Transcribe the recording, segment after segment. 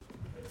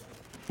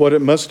what it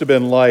must have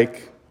been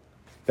like,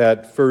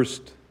 that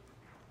first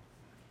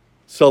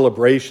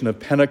celebration of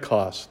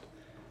Pentecost,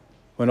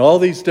 when all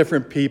these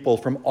different people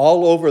from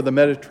all over the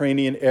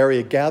Mediterranean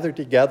area gathered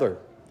together,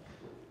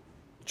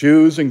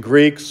 Jews and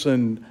Greeks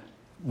and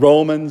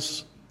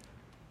Romans,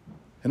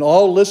 and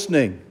all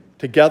listening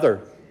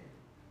together,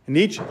 and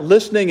each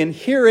listening and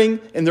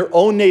hearing in their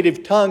own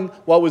native tongue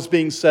what was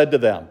being said to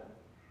them.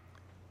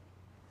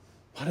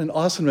 What an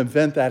awesome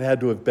event that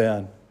had to have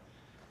been.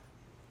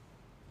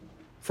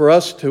 For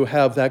us to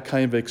have that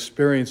kind of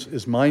experience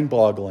is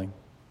mind-boggling.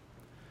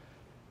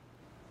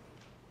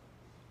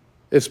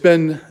 It's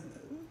been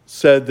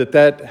said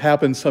that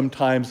happens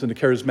sometimes in the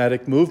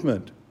charismatic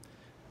movement.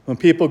 When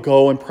people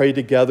go and pray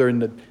together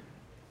and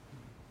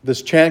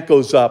this chant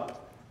goes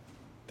up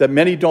that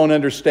many don't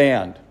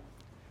understand.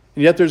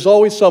 And yet there's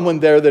always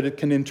someone there that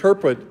can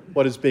interpret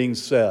what is being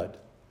said.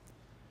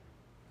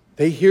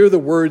 They hear the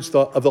words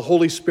of the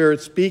Holy Spirit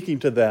speaking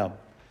to them,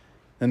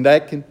 and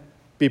that can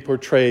be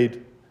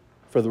portrayed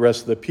for the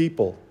rest of the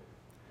people.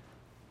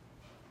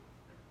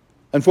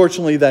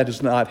 Unfortunately, that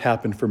has not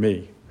happened for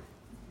me.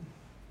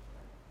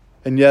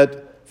 And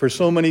yet, for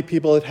so many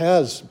people it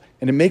has,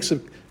 and it makes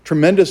a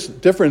tremendous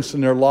difference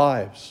in their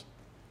lives.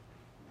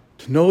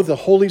 To know the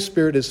Holy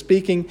Spirit is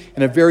speaking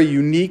in a very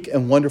unique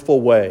and wonderful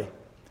way.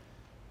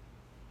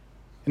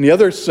 In the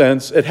other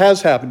sense, it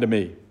has happened to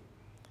me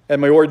at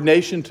my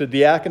ordination to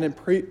diaconate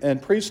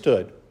and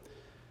priesthood,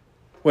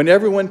 when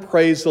everyone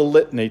prays the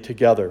litany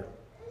together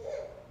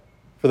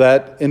for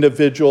that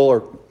individual or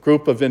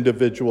group of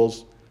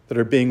individuals that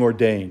are being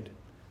ordained.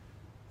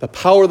 The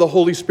power of the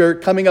Holy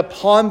Spirit coming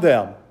upon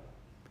them,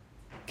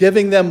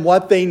 giving them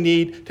what they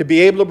need to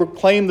be able to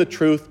proclaim the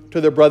truth to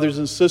their brothers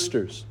and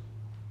sisters.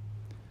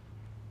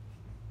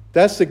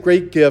 That's the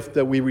great gift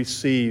that we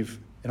receive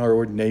in our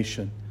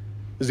ordination,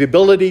 is the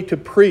ability to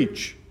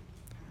preach.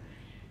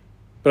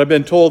 But I've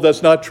been told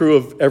that's not true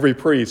of every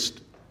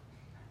priest.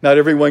 Not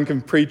everyone can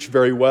preach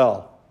very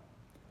well.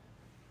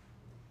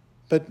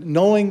 But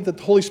knowing that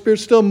the Holy Spirit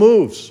still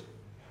moves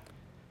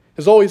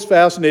has always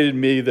fascinated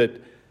me,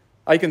 that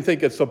I can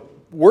think it's the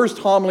worst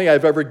homily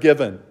I've ever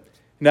given.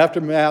 And after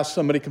Mass,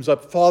 somebody comes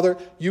up, "Father,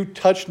 you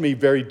touched me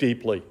very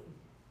deeply."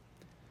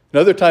 And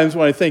other times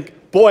when I think,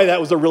 "Boy, that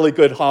was a really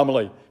good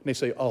homily," and they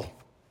say, "Oh,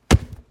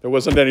 there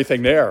wasn't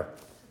anything there."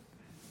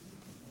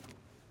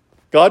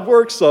 God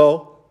works,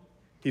 though.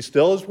 He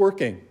still is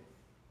working.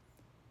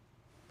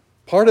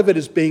 Part of it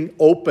is being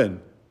open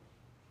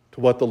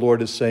to what the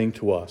Lord is saying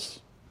to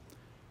us,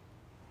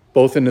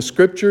 both in the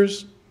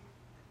Scriptures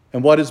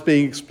and what is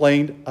being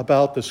explained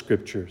about the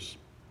Scriptures.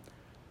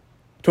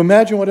 To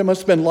imagine what it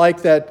must have been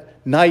like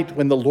that night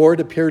when the Lord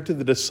appeared to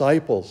the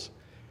disciples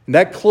in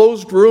that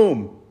closed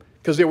room,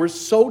 because they were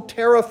so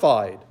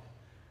terrified.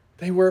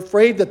 They were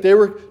afraid that they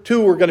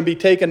too were going to be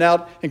taken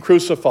out and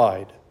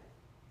crucified.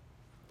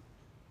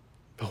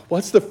 But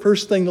what's the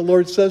first thing the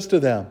Lord says to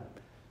them?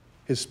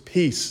 His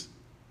peace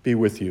be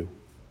with you.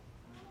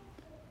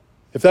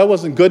 If that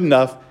wasn't good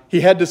enough,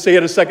 he had to say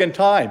it a second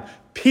time.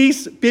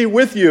 Peace be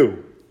with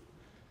you.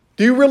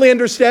 Do you really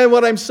understand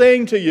what I'm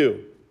saying to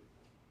you?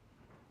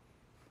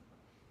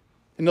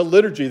 In the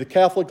liturgy, the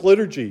Catholic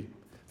liturgy,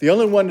 the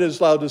only one that is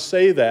allowed to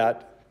say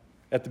that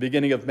at the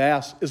beginning of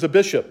Mass is a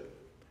bishop,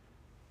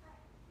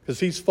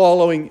 because he's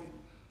following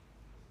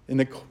in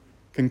the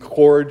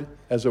concord,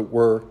 as it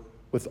were,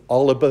 with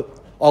all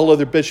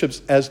other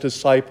bishops as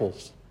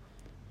disciples.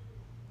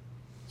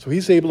 So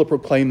he's able to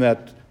proclaim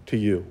that to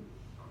you.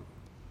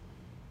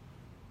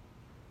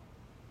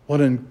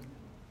 What a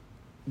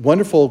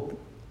wonderful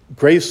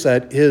grace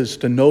that is,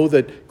 to know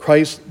that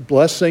Christ's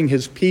blessing,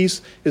 his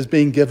peace, is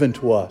being given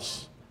to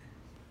us.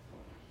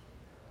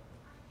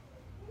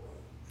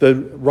 The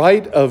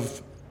rite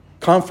of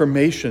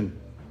confirmation,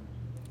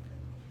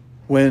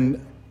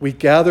 when we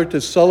gather to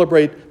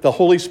celebrate the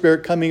Holy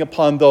Spirit coming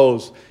upon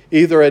those,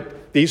 either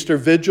at the Easter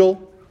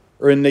Vigil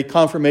or in the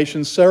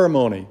confirmation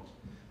ceremony,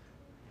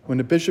 when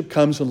the bishop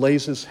comes and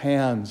lays his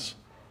hands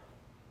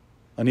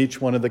on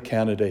each one of the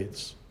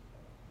candidates,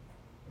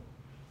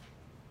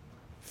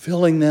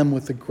 filling them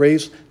with the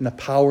grace and the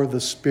power of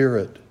the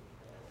Spirit.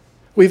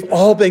 We've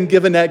all been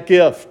given that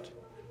gift.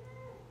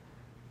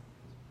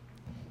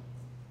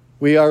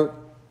 We are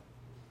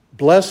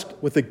blessed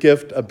with the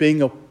gift of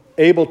being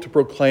able to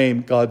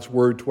proclaim God's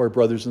word to our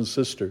brothers and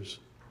sisters.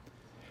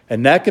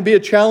 And that can be a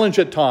challenge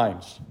at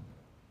times,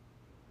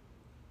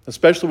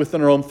 especially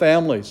within our own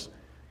families,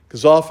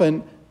 because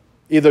often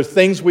either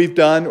things we've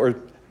done or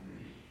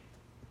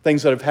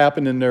things that have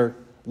happened in their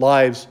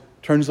lives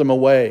turns them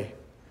away.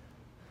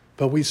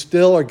 But we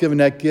still are given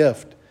that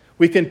gift.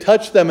 We can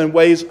touch them in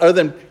ways other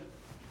than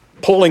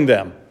pulling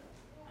them,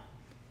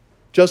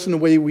 just in the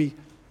way we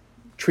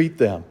treat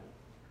them.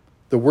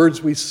 The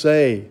words we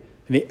say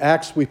and the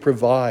acts we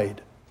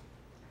provide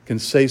can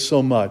say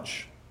so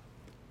much.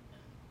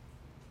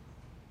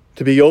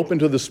 To be open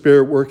to the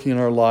Spirit working in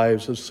our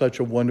lives is such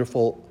a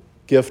wonderful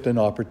gift and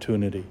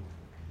opportunity.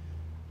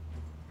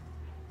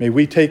 May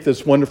we take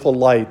this wonderful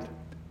light,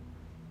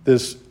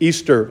 this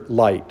Easter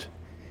light,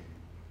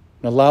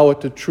 and allow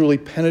it to truly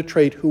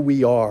penetrate who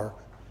we are,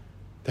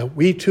 that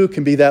we too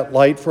can be that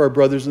light for our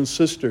brothers and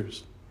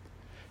sisters,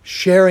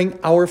 sharing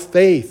our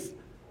faith.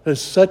 That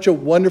is such a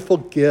wonderful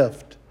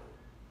gift.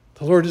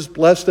 The Lord has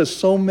blessed us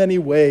so many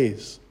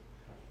ways.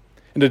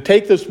 And to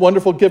take this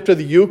wonderful gift of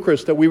the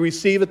Eucharist that we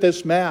receive at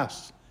this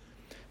Mass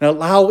and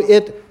allow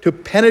it to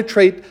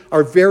penetrate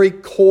our very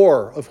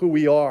core of who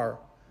we are,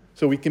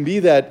 so we can be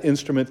that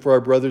instrument for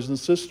our brothers and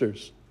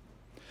sisters.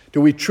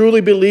 Do we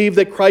truly believe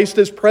that Christ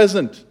is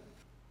present?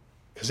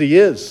 Because He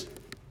is.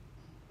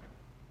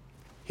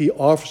 He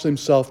offers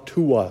Himself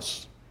to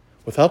us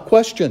without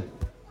question.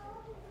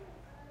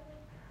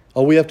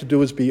 All we have to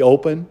do is be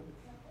open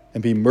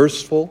and be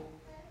merciful,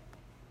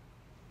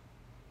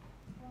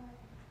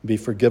 and be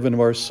forgiven of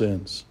our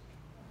sins.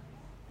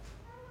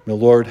 May the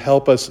Lord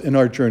help us in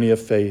our journey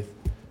of faith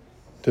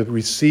to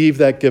receive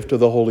that gift of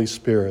the Holy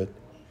Spirit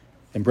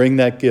and bring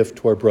that gift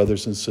to our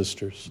brothers and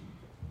sisters.